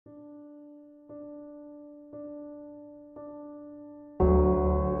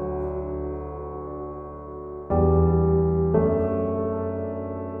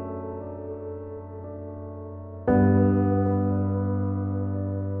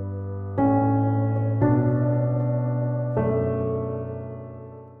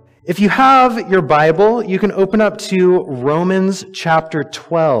If you have your Bible, you can open up to Romans chapter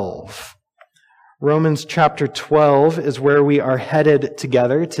 12. Romans chapter 12 is where we are headed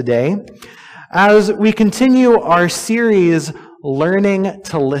together today as we continue our series, Learning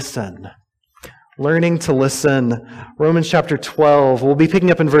to Listen. Learning to Listen. Romans chapter 12. We'll be picking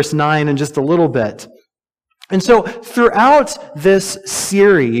up in verse 9 in just a little bit. And so throughout this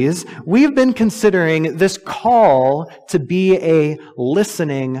series, we've been considering this call to be a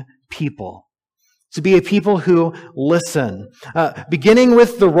listening people, to be a people who listen, beginning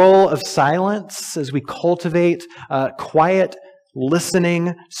with the role of silence as we cultivate quiet,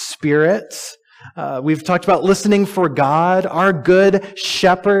 listening spirits. We've talked about listening for God, our good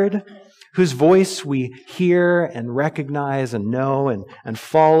shepherd, whose voice we hear and recognize and know and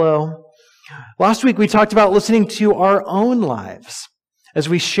follow. Last week, we talked about listening to our own lives as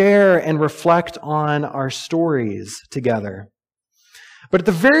we share and reflect on our stories together. But at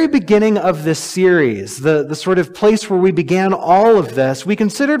the very beginning of this series, the sort of place where we began all of this, we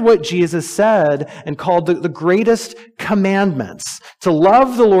considered what Jesus said and called the greatest commandments, to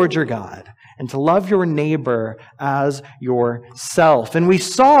love the Lord your God and to love your neighbor as yourself. And we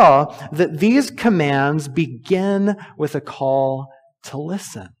saw that these commands begin with a call to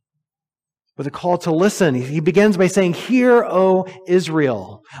listen. With a call to listen. He begins by saying, "Hear, O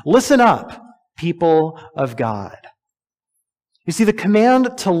Israel, listen up, people of God." You see, the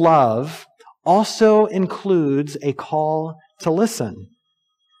command to love also includes a call to listen.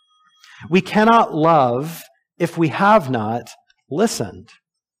 We cannot love if we have not listened.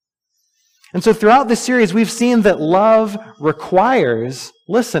 And so throughout this series, we've seen that love requires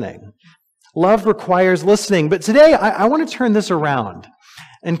listening. Love requires listening. But today, I want to turn this around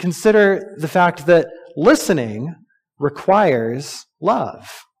and consider the fact that listening requires love.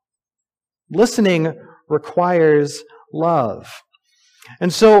 Listening requires love.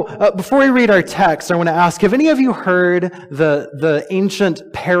 And so, before we read our text, I want to ask, have any of you heard the ancient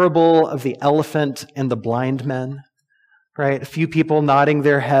parable of the elephant and the blind men? Right? A few people nodding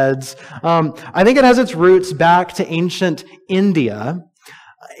their heads. I think it has its roots back to ancient India.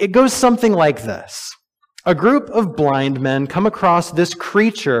 It goes something like this. A group of blind men come across this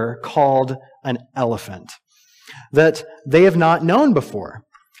creature called an elephant that they have not known before.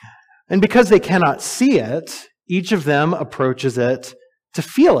 And because they cannot see it, each of them approaches it to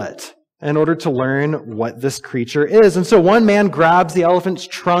feel it in order to learn what this creature is. And so one man grabs the elephant's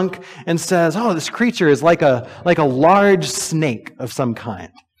trunk and says, "Oh, this creature is like a large snake of some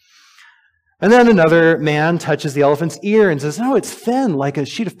kind." And then another man touches the elephant's ear and says, "Oh, it's thin, like a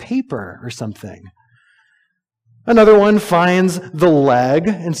sheet of paper or something." Another one finds the leg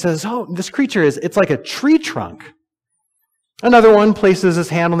and says, "Oh, this creature it's like a tree trunk." Another one places his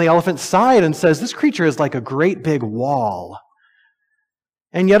hand on the elephant's side and says, "This creature is like a great big wall."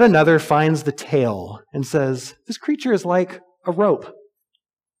 And yet another finds the tail and says, "This creature is like a rope."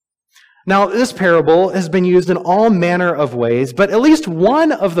 Now, this parable has been used in all manner of ways, but at least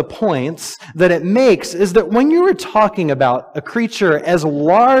one of the points that it makes is that when you are talking about a creature as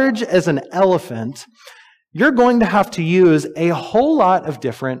large as an elephant, you're going to have to use a whole lot of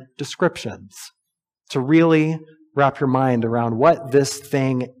different descriptions to really wrap your mind around what this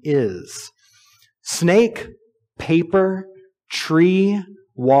thing is. Snake, paper, tree,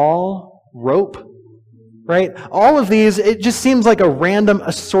 wall, rope, right? All of these, it just seems like a random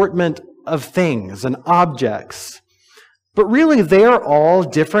assortment of things and objects. But really, they are all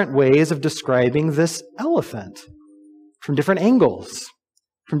different ways of describing this elephant from different angles,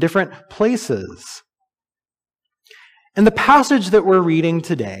 from different places. And the passage that we're reading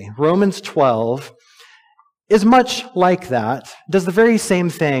today, Romans 12, is much like that, does the very same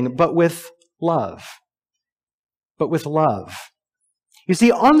thing, but with love. But with love. You see,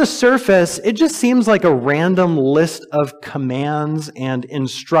 on the surface, it just seems like a random list of commands and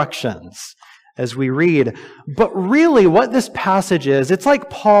instructions as we read. But really, what this passage is, it's like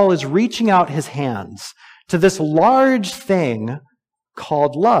Paul is reaching out his hands to this large thing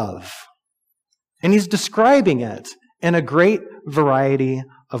called love. And he's describing it in a great variety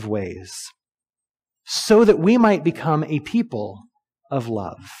of ways, so that we might become a people of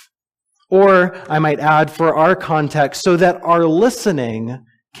love. Or, I might add for our context, so that our listening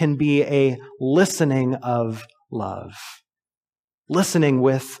can be a listening of love. Listening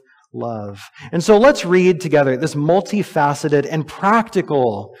with love. And so let's read together this multifaceted and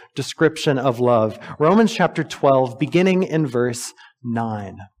practical description of love. Romans chapter 12, beginning in verse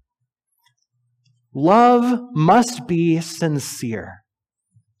 9. Love must be sincere.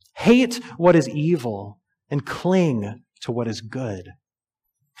 Hate what is evil and cling to what is good.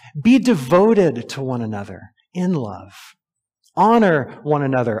 Be devoted to one another in love. Honor one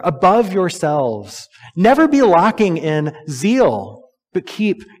another above yourselves. Never be lacking in zeal, but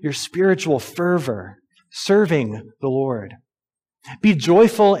keep your spiritual fervor, serving the Lord. Be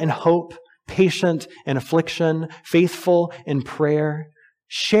joyful in hope, patient in affliction, faithful in prayer.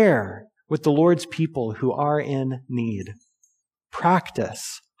 Share with the Lord's people who are in need.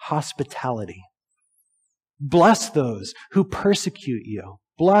 Practice hospitality. Bless those who persecute you.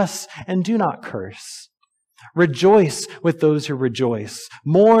 Bless and do not curse. Rejoice with those who rejoice.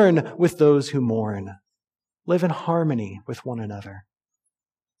 Mourn with those who mourn. Live in harmony with one another.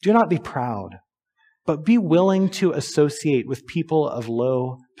 Do not be proud, but be willing to associate with people of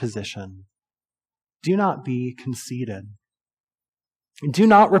low position. Do not be conceited. Do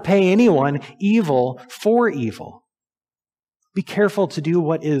not repay anyone evil for evil. Be careful to do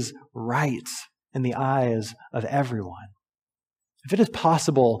what is right in the eyes of everyone. If it is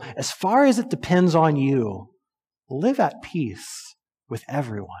possible, as far as it depends on you, live at peace with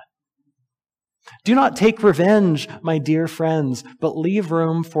everyone. Do not take revenge, my dear friends, but leave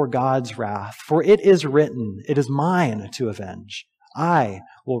room for God's wrath. For it is written, "It is mine to avenge. I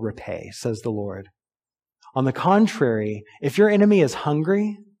will repay," says the Lord. On the contrary, if your enemy is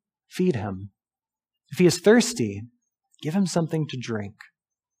hungry, feed him. If he is thirsty, give him something to drink.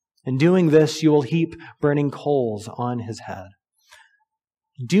 In doing this, you will heap burning coals on his head.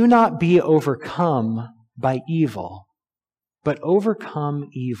 Do not be overcome by evil, but overcome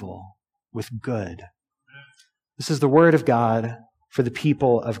evil with good. This is the word of God for the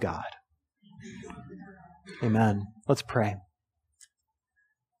people of God. Amen. Let's pray.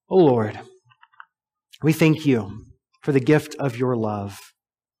 O Lord, we thank you for the gift of your love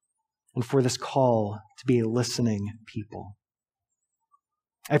and for this call to be a listening people.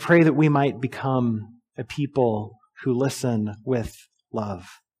 I pray that we might become a people who listen with love.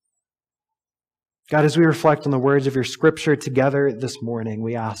 God, as we reflect on the words of your scripture together this morning,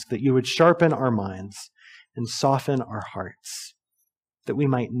 we ask that you would sharpen our minds and soften our hearts, that we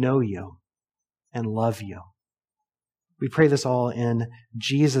might know you and love you. We pray this all in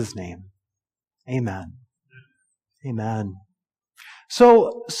Jesus' name. Amen. Amen.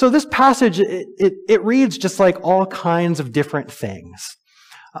 So this passage, it reads just like all kinds of different things.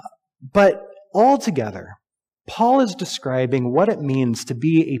 But altogether, Paul is describing what it means to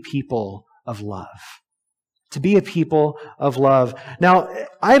be a people of love. To be a people of love. Now,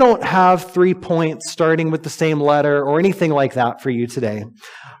 I don't have 3 points starting with the same letter or anything like that for you today.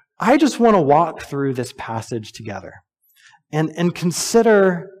 I just want to walk through this passage together and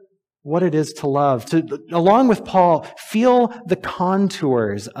consider what it is to love. To, along with Paul, feel the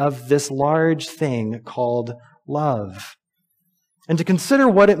contours of this large thing called love. And to consider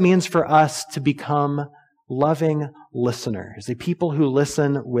what it means for us to become loving listeners, a people who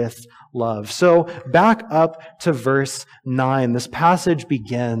listen with love. So back up to verse 9. This passage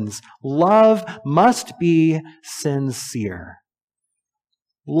begins, "Love must be sincere."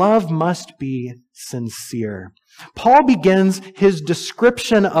 Love must be sincere. Paul begins his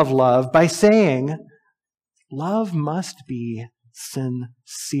description of love by saying, love must be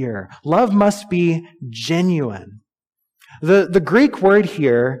sincere. Love must be genuine. The Greek word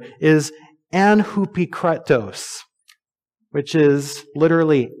here is anhupikritos, which is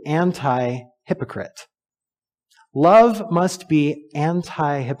literally anti-hypocrite. Love must be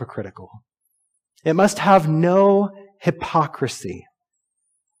anti-hypocritical. It must have no hypocrisy.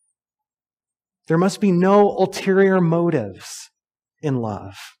 There must be no ulterior motives in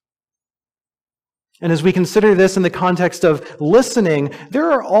love. And as we consider this in the context of listening,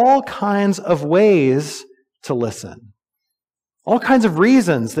 there are all kinds of ways to listen. All kinds of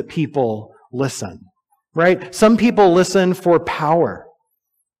reasons that people listen, right? Some people listen for power,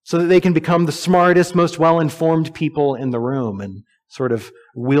 so that they can become the smartest, most well-informed people in the room and sort of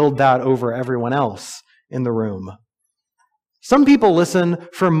wield that over everyone else in the room. Some people listen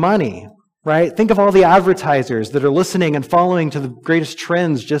for money, right? Think of all the advertisers that are listening and following to the greatest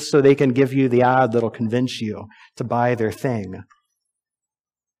trends just so they can give you the ad that'll convince you to buy their thing.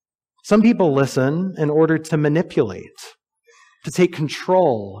 Some people listen in order to manipulate, to take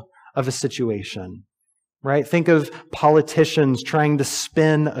control of a situation, right? Think of politicians trying to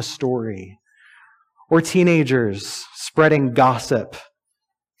spin a story, or teenagers spreading gossip.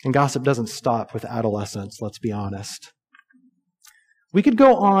 And gossip doesn't stop with adolescence, let's be honest. We could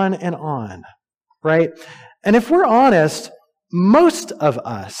go on, right? And if we're honest, most of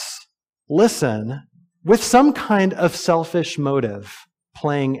us listen with some kind of selfish motive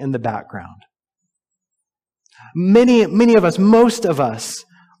playing in the background. Many of us, most of us,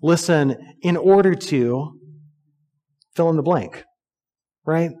 listen in order to fill in the blank,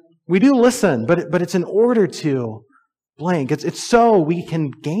 right? We do listen, but it's in order to blank. It's so we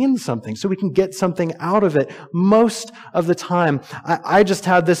can gain something, so we can get something out of it most of the time. I just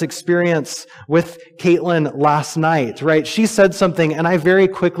had this experience with Caitlin last night, right? She said something and I very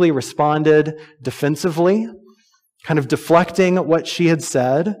quickly responded defensively, kind of deflecting what she had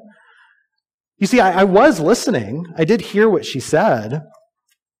said. You see, I was listening. I did hear what she said,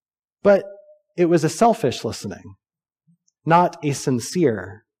 but it was a selfish listening, not a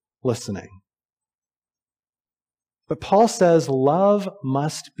sincere listening. But Paul says love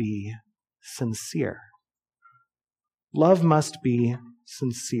must be sincere. Love must be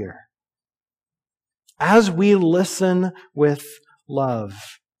sincere. As we listen with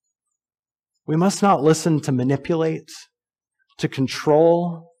love, we must not listen to manipulate, to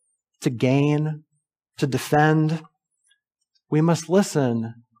control, to gain, to defend. We must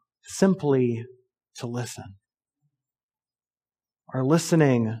listen simply to listen. Our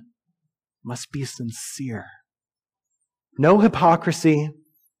listening must be sincere. No hypocrisy,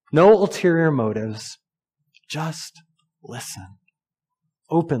 no ulterior motives. Just listen.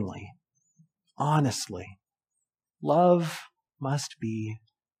 Openly, honestly. Love must be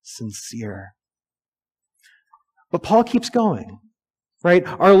sincere. But Paul keeps going, right?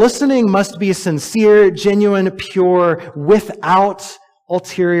 Our listening must be sincere, genuine, pure, without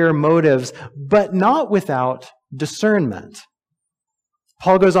ulterior motives, but not without discernment.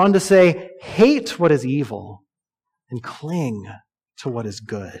 Paul goes on to say, hate what is evil and cling to what is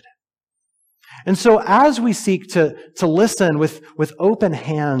good. And so as we seek to listen with open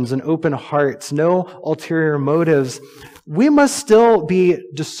hands and open hearts, no ulterior motives, we must still be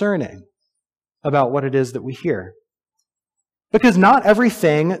discerning about what it is that we hear. Because not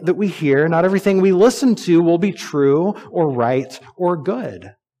everything that we hear, not everything we listen to will be true or right or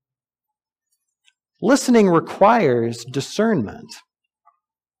good. Listening requires discernment.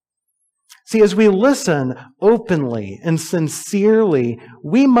 See, as we listen openly and sincerely,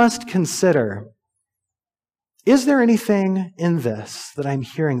 we must consider, is there anything in this that I'm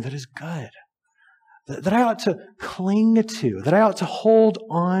hearing that is good, that I ought to cling to, that I ought to hold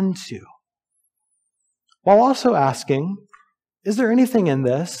on to? While also asking, is there anything in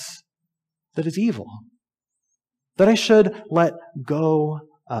this that is evil, that I should let go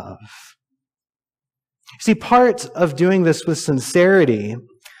of? See, part of doing this with sincerity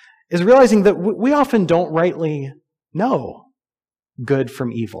is realizing that we often don't rightly know good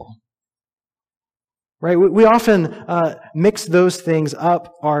from evil. Right? We often mix those things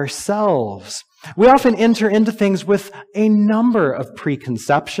up ourselves. We often enter into things with a number of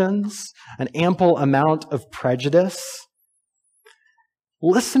preconceptions, an ample amount of prejudice.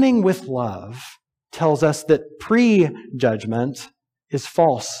 Listening with love tells us that prejudgment is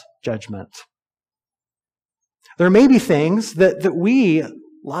false judgment. There may be things that we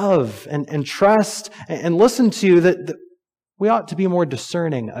love and trust and listen to that we ought to be more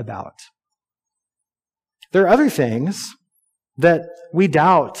discerning about. There are other things that we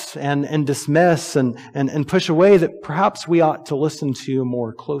doubt and dismiss and push away that perhaps we ought to listen to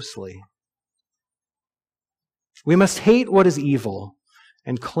more closely. We must hate what is evil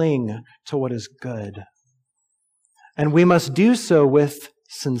and cling to what is good. And we must do so with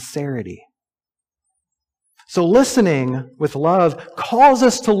sincerity. So listening with love calls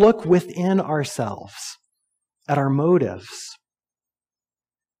us to look within ourselves, at our motives.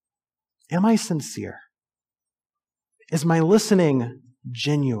 Am I sincere? Is my listening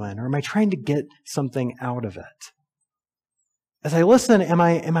genuine, or am I trying to get something out of it? As I listen, am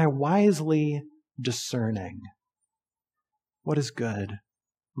I wisely discerning what is good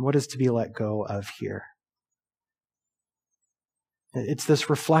and what is to be let go of here? It's this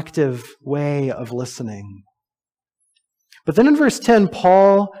reflective way of listening. But then in verse 10,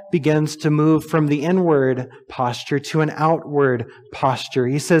 Paul begins to move from the inward posture to an outward posture.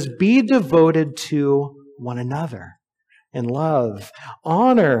 He says, be devoted to one another in love.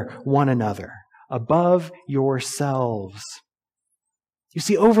 Honor one another above yourselves. You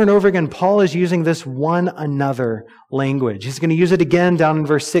see, over and over again, Paul is using this one another language. He's going to use it again down in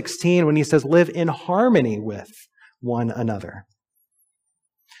verse 16 when he says, live in harmony with one another.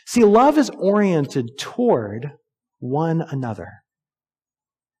 See, love is oriented toward one another.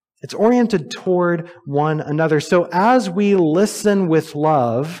 It's oriented toward one another. So as we listen with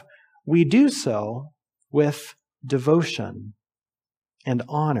love, we do so with devotion and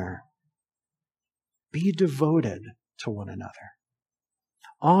honor. Be devoted to one another.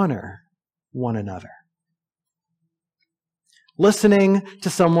 Honor one another. Listening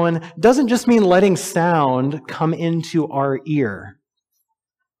to someone doesn't just mean letting sound come into our ear,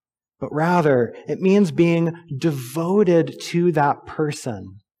 but rather it means being devoted to that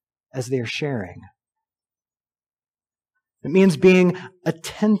person as they're sharing. It means being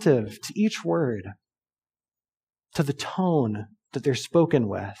attentive to each word, to the tone that they're spoken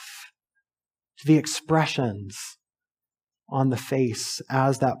with, to the expressions on the face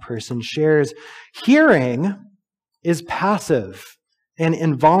as that person shares. Hearing is passive and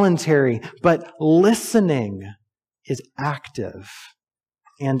involuntary, but listening is active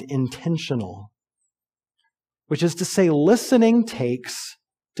and intentional, which is to say, listening takes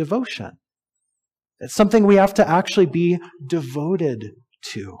devotion. It's something we have to actually be devoted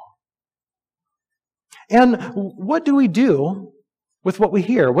to. And what do we do with what we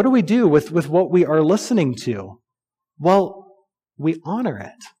hear? What do we do with what we are listening to? Well, we honor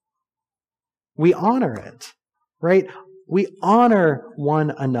it. We honor it, right? We honor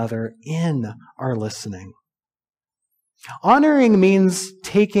one another in our listening. Honoring means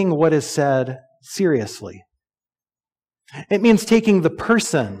taking what is said seriously. It means taking the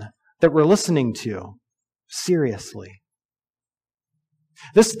person that we're listening to seriously.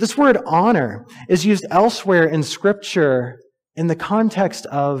 This word honor is used elsewhere in Scripture in the context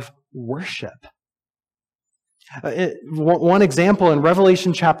of worship. One example in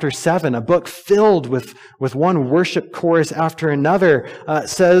Revelation chapter 7, a book filled with one worship chorus after another,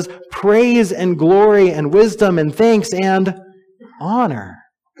 says, praise and glory and wisdom and thanks and honor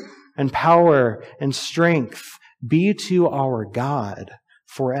and power and strength be to our God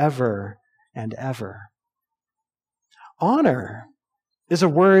forever and ever. Honor is a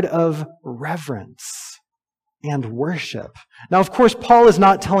word of reverence and worship. Now, of course, Paul is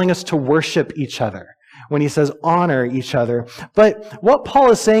not telling us to worship each other when he says honor each other. But what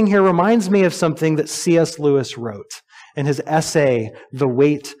Paul is saying here reminds me of something that C.S. Lewis wrote in his essay, The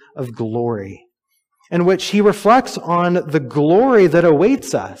Weight of Glory, in which he reflects on the glory that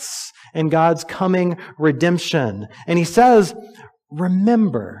awaits us in God's coming redemption. And he says,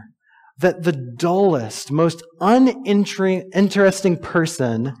 remember that the dullest, most uninteresting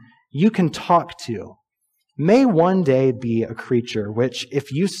person you can talk to may one day be a creature which,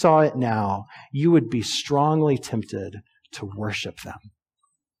 if you saw it now, you would be strongly tempted to worship them.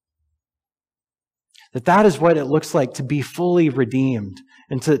 That is what it looks like to be fully redeemed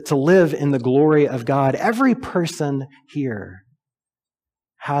and to live in the glory of God. Every person here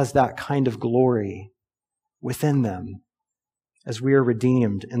has that kind of glory within them as we are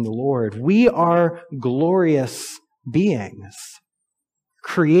redeemed in the Lord. We are glorious beings,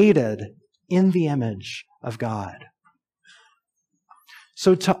 created in the image of God.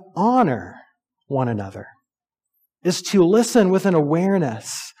 So to honor one another is to listen with an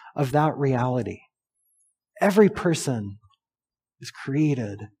awareness of that reality. Every person is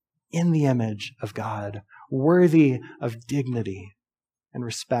created in the image of God, worthy of dignity and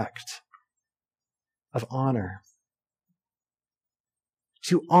respect, of honor.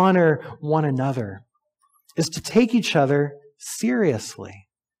 To honor one another is to take each other seriously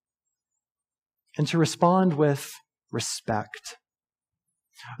and to respond with respect.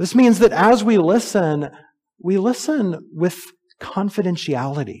 This means that as we listen with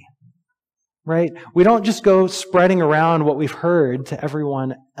confidentiality, right? We don't just go spreading around what we've heard to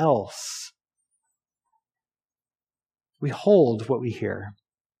everyone else. We hold what we hear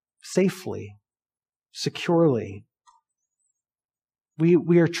safely, securely.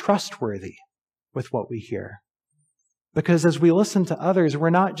 We are trustworthy with what we hear. Because as we listen to others, we're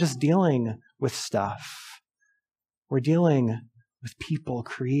not just dealing with stuff. We're dealing with people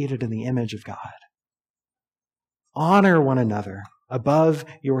created in the image of God. Honor one another above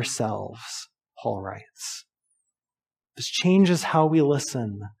yourselves, Paul writes. This changes how we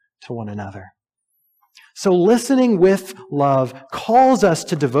listen to one another. So listening with love calls us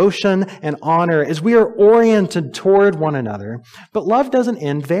to devotion and honor as we are oriented toward one another. But love doesn't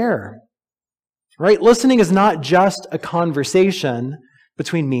end there, right? Listening is not just a conversation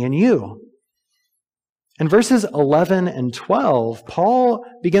between me and you. In verses 11 and 12, Paul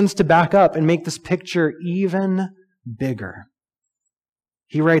begins to back up and make this picture even bigger.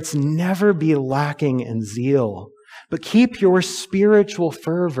 He writes, never be lacking in zeal, but keep your spiritual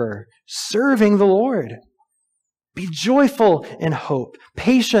fervor serving the Lord. Be joyful in hope,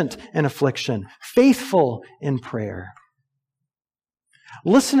 patient in affliction, faithful in prayer.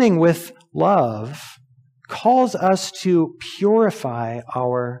 Listening with love calls us to purify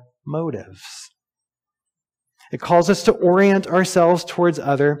our motives. It calls us to orient ourselves towards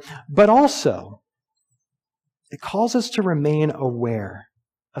others, but also it calls us to remain aware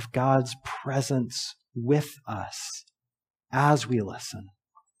of God's presence with us as we listen.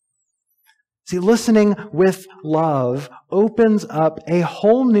 See, listening with love opens up a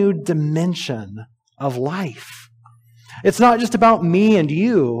whole new dimension of life. It's not just about me and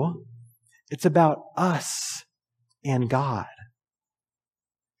you. It's about us and God.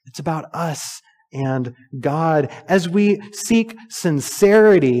 It's about us and God. As we seek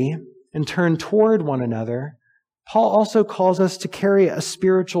sincerity and turn toward one another, Paul also calls us to carry a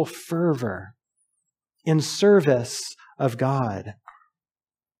spiritual fervor in service of God.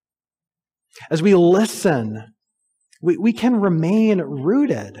 As we listen, we can remain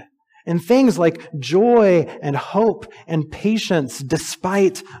rooted in things like joy and hope and patience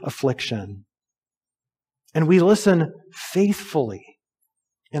despite affliction. And we listen faithfully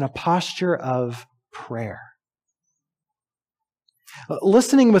in a posture of prayer.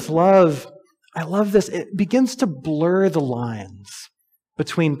 Listening with love, I love this, it begins to blur the lines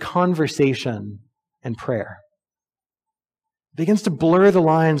between conversation and prayer. It begins to blur the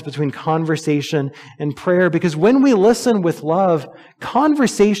lines between conversation and prayer, because when we listen with love,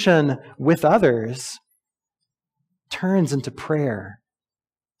 conversation with others turns into prayer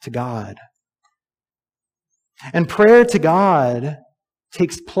to God. And prayer to God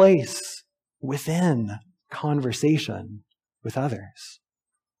takes place within conversation with others.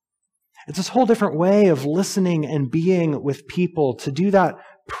 It's this whole different way of listening and being with people, to do that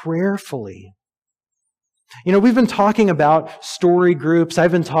prayerfully. You know, we've been talking about story groups.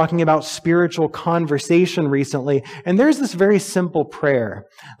 I've been talking about spiritual conversation recently. And there's this very simple prayer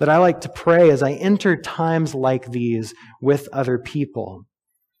that I like to pray as I enter times like these with other people.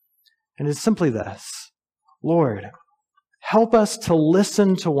 And it's simply this: Lord, help us to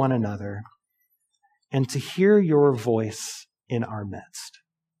listen to one another and to hear your voice in our midst.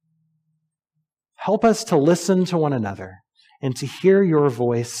 Help us to listen to one another and to hear your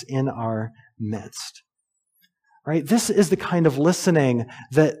voice in our midst. Right? This is the kind of listening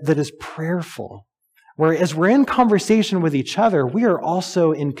that is prayerful, where as we're in conversation with each other, we are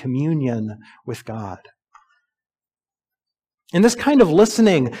also in communion with God. And this kind of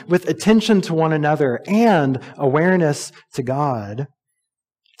listening with attention to one another and awareness to God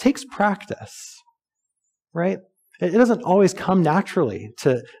takes practice, right? It doesn't always come naturally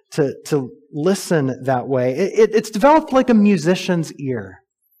to listen that way. It's developed like a musician's ear,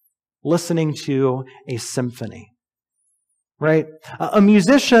 listening to a symphony, right? A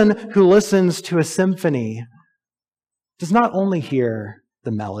musician who listens to a symphony does not only hear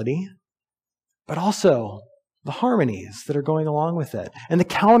the melody, but also the harmonies that are going along with it and the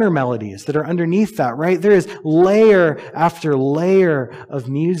counter melodies that are underneath that, right? There is layer after layer of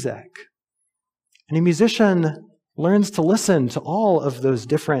music. And a musician learns to listen to all of those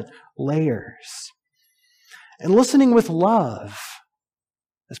different layers. And listening with love,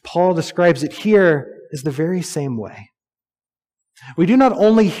 as Paul describes it here, is the very same way. We do not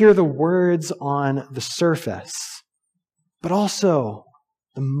only hear the words on the surface, but also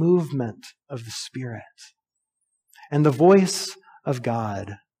the movement of the Spirit and the voice of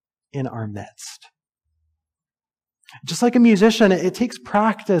God in our midst. Just like a musician, it takes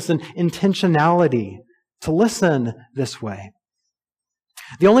practice and intentionality to listen this way.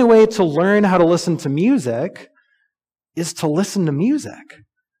 The only way to learn how to listen to music is to listen to music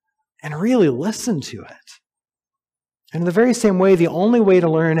and really listen to it. And in the very same way, the only way to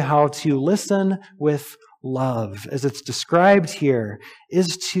learn how to listen with love, as it's described here,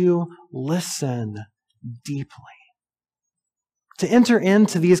 is to listen deeply. To enter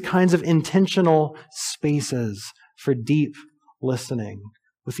into these kinds of intentional spaces for deep listening,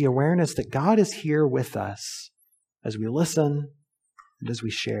 with the awareness that God is here with us as we listen and as we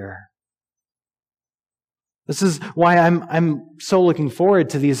share. This is why I'm so looking forward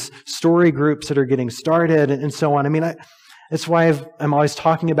to these story groups that are getting started and so on. I mean, it's why I'm always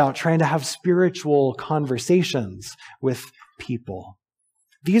talking about trying to have spiritual conversations with people.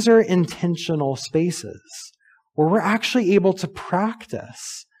 These are intentional spaces where we're actually able to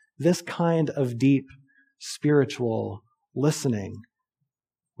practice this kind of deep spiritual listening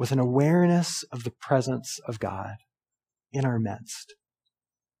with an awareness of the presence of God in our midst.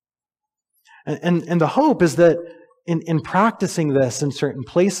 And the hope is that in practicing this in certain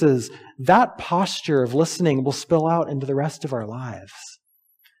places, that posture of listening will spill out into the rest of our lives,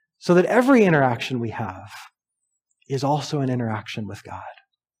 so that every interaction we have is also an interaction with God.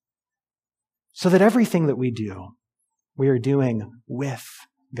 So that everything that we do, we are doing with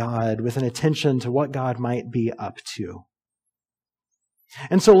God, with an attention to what God might be up to.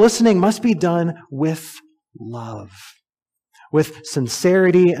 And so listening must be done with love, with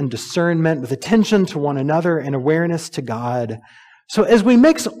sincerity and discernment, with attention to one another and awareness to God. So as we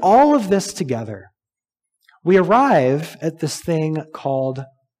mix all of this together, we arrive at this thing called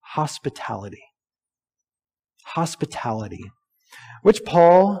hospitality. Hospitality, which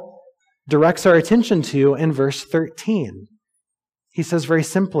Paul directs our attention to in verse 13. He says very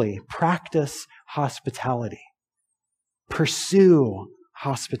simply, practice hospitality. pursue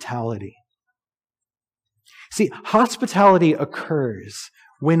hospitality. See, hospitality occurs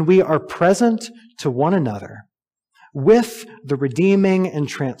when we are present to one another with the redeeming and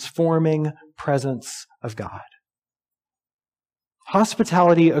transforming presence of God.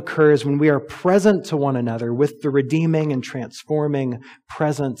 Hospitality occurs when we are present to one another with the redeeming and transforming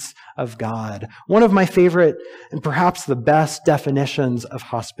presence of God. One of my favorite and perhaps the best definitions of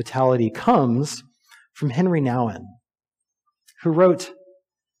hospitality comes from Henry Nouwen, who wrote,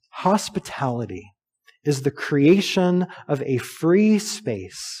 "Hospitality is the creation of a free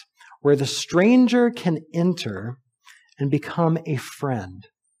space where the stranger can enter and become a friend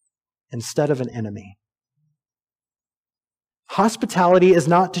instead of an enemy." Hospitality is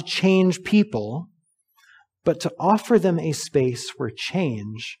not to change people, but to offer them a space where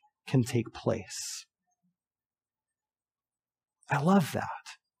change can take place. I love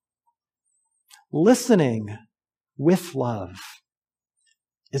that. Listening with love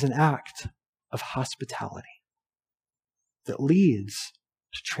is an act of hospitality that leads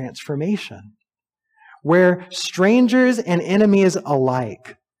to transformation, where strangers and enemies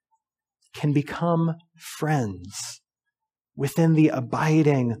alike can become friends within the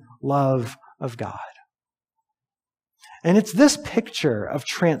abiding love of God. And it's this picture of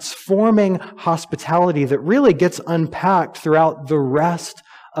transforming hospitality that really gets unpacked throughout the rest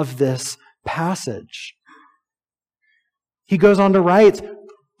of this passage. He goes on to write,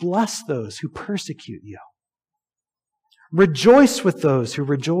 "Bless those who persecute you. Rejoice with those who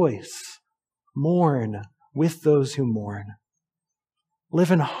rejoice. Mourn with those who mourn.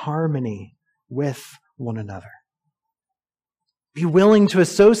 Live in harmony with one another. Be willing to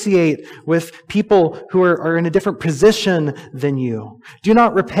associate with people who are in a different position than you. Do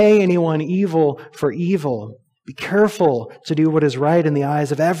not repay anyone evil for evil. Be careful to do what is right in the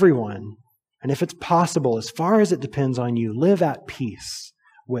eyes of everyone. And if it's possible, as far as it depends on you, live at peace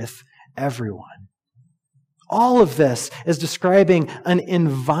with everyone." All of this is describing an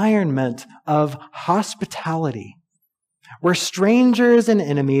environment of hospitality where strangers and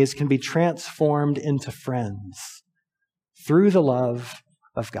enemies can be transformed into friends through the love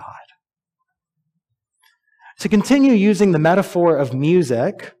of God. To continue using the metaphor of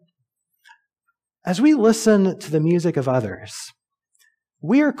music, as we listen to the music of others,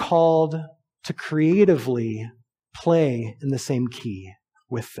 we are called to creatively play in the same key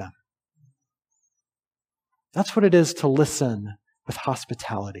with them. That's what it is to listen with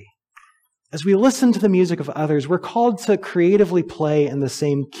hospitality. As we listen to the music of others, we're called to creatively play in the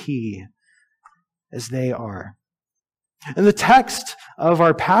same key as they are. And the text of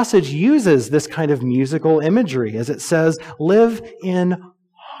our passage uses this kind of musical imagery as it says, "Live in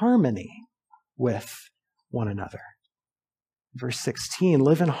harmony with one another." Verse 16,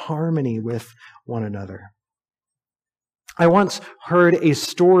 live in harmony with one another. I once heard a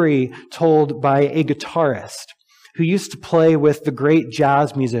story told by a guitarist who used to play with the great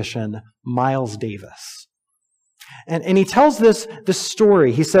jazz musician Miles Davis. And he tells this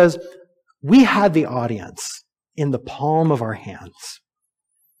story. He says, "We had the audience in the palm of our hands.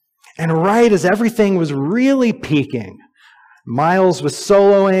 And right as everything was really peaking, Miles was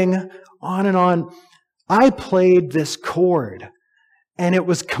soloing on and on, I played this chord, and it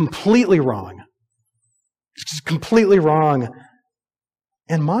was completely wrong. Just completely wrong.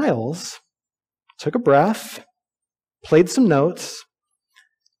 And Miles took a breath, played some notes,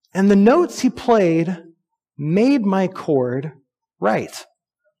 and the notes he played made my chord right.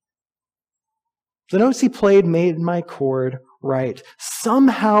 The notes he played made my chord right.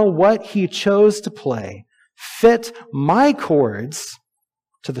 Somehow what he chose to play fit my chords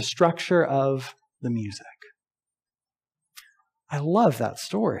to the structure of the music." I love that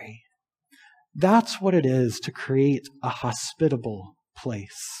story. That's what it is to create a hospitable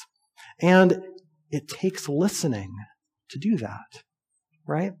place. And it takes listening to do that,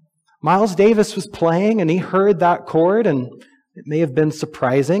 right? Miles Davis was playing and he heard that chord, and it may have been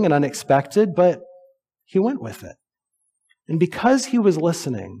surprising and unexpected, but he went with it. And because he was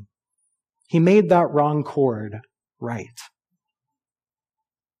listening, he made that wrong chord right.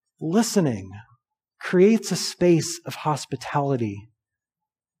 Listening creates a space of hospitality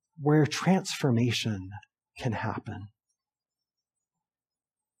where transformation can happen.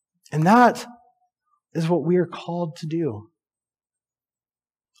 And that is what we are called to do.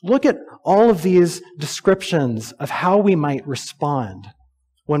 Look at all of these descriptions of how we might respond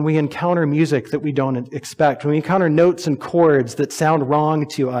when we encounter music that we don't expect, when we encounter notes and chords that sound wrong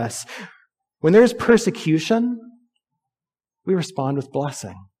to us. When there's persecution, we respond with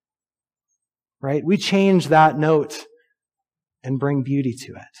blessing, right? We change that note and bring beauty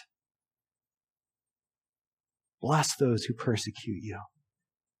to it. Bless those who persecute you.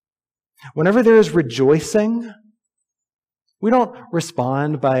 Whenever there is rejoicing, we don't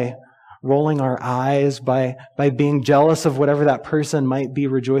respond by rolling our eyes, by being jealous of whatever that person might be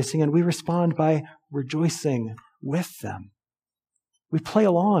rejoicing in. We respond by rejoicing with them. We play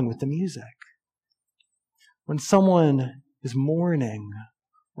along with the music. When someone is mourning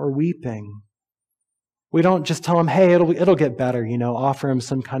or weeping, we don't just tell them, hey, it'll get better, offer them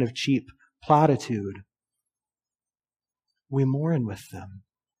some kind of cheap platitude. We mourn with them.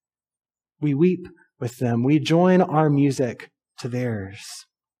 We weep with them. We join our music to theirs.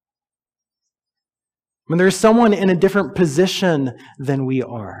 When there is someone in a different position than we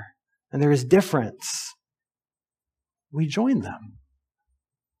are, and there is difference, we join them.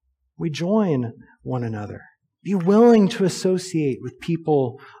 We join one another. Be willing to associate with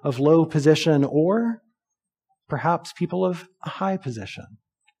people of low position or perhaps people of a high position.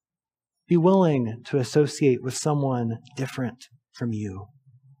 Be willing to associate with someone different from you.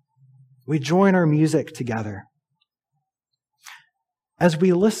 We join our music together. As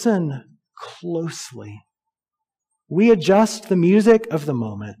we listen closely, we adjust the music of the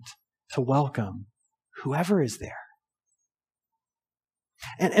moment to welcome whoever is there.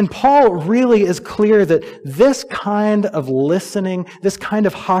 And Paul really is clear that this kind of listening, this kind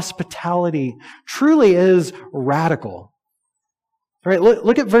of hospitality truly is radical. All right,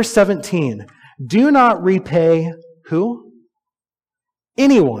 look at verse 17. Do not repay who?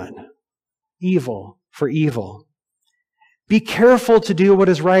 Anyone evil for evil. Be careful to do what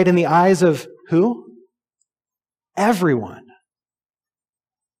is right in the eyes of who? Everyone.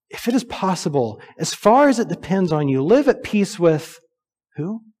 If it is possible, as far as it depends on you, live at peace with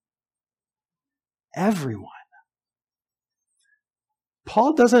who? Everyone.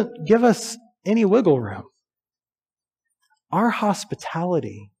 Paul doesn't give us any wiggle room. Our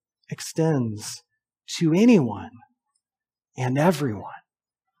hospitality extends to anyone and everyone.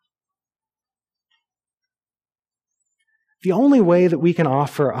 The only way that we can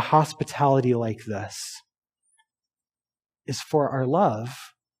offer a hospitality like this is for our love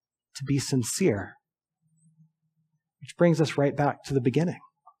to be sincere. Which brings us right back to the beginning.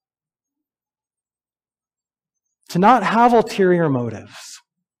 To not have ulterior motives.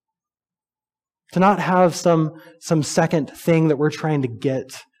 To not have some second thing that we're trying to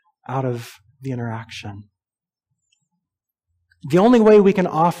get out of the interaction. The only way we can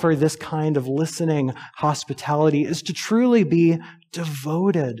offer this kind of listening hospitality is to truly be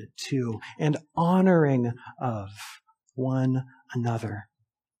devoted to and honoring of one another.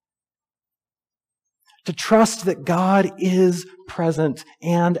 To trust that God is present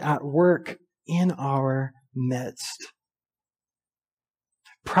and at work in our midst.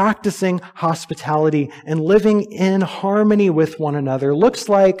 Practicing hospitality and living in harmony with one another looks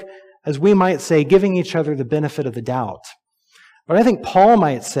like, as we might say, giving each other the benefit of the doubt. But I think Paul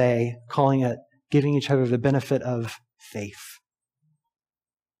might say, calling it giving each other the benefit of faith.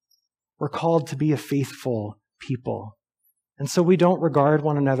 We're called to be a faithful people. And so we don't regard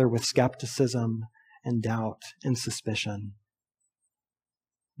one another with skepticism and doubt and suspicion.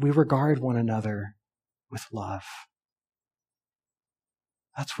 We regard one another with love.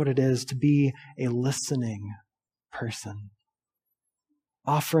 That's what it is to be a listening person,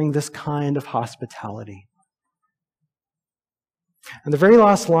 offering this kind of hospitality. And the very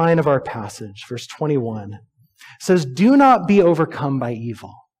last line of our passage, verse 21, says, "Do not be overcome by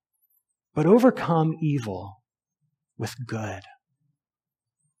evil, but overcome evil with good."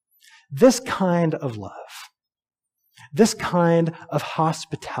 This kind of love, this kind of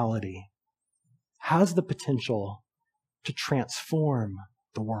hospitality has the potential to transform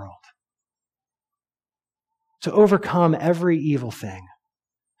the world, to overcome every evil thing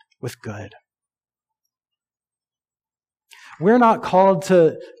with good. We're not called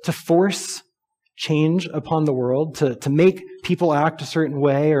to force change upon the world, to make people act a certain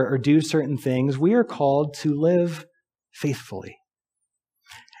way or do certain things. We are called to live faithfully.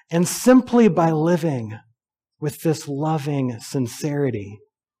 And simply by living with this loving sincerity,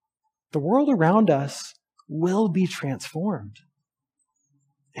 the world around us will be transformed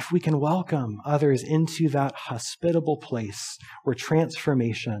if we can welcome others into that hospitable place where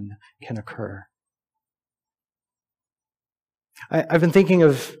transformation can occur. I've been thinking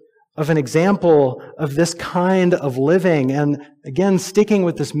of an example of this kind of living, and again, sticking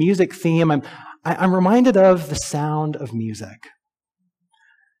with this music theme, I'm reminded of The Sound of Music.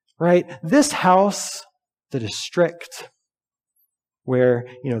 Right? This house that is strict, where,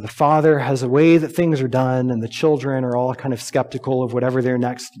 the father has a way that things are done and the children are all kind of skeptical of whatever their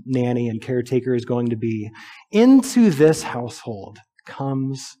next nanny and caretaker is going to be. Into this household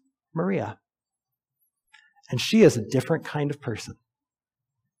comes Maria. And she is a different kind of person.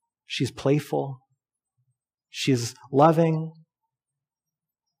 She's playful. She's loving.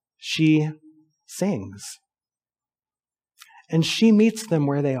 She sings. And she meets them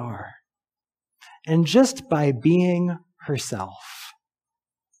where they are. And just by being herself,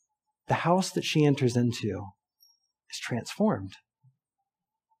 the house that she enters into is transformed.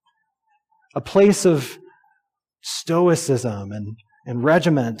 A place of stoicism and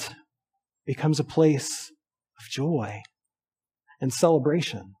regiment becomes a place of joy and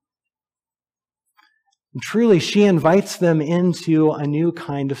celebration. And truly, she invites them into a new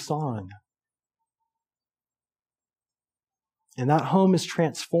kind of song. And that home is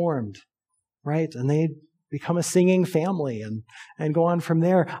transformed, right? And they become a singing family and go on from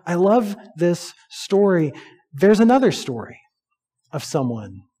there. I love this story. There's another story of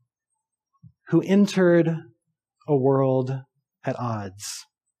someone who entered a world at odds.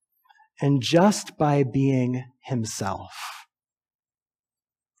 And just by being himself,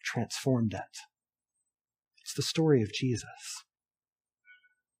 transformed it. It's the story of Jesus.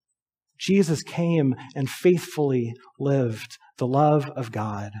 Jesus came and faithfully lived the love of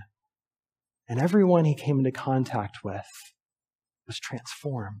God. And everyone he came into contact with was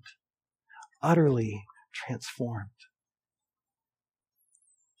transformed, utterly transformed.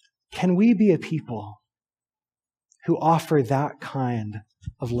 Can we be a people who offer that kind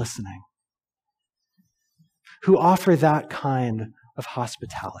of listening? Who offer that kind of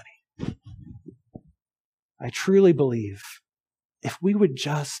hospitality? I truly believe if we would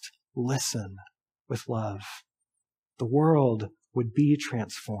just listen with love, the world would be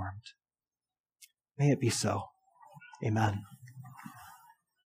transformed. May it be so. Amen.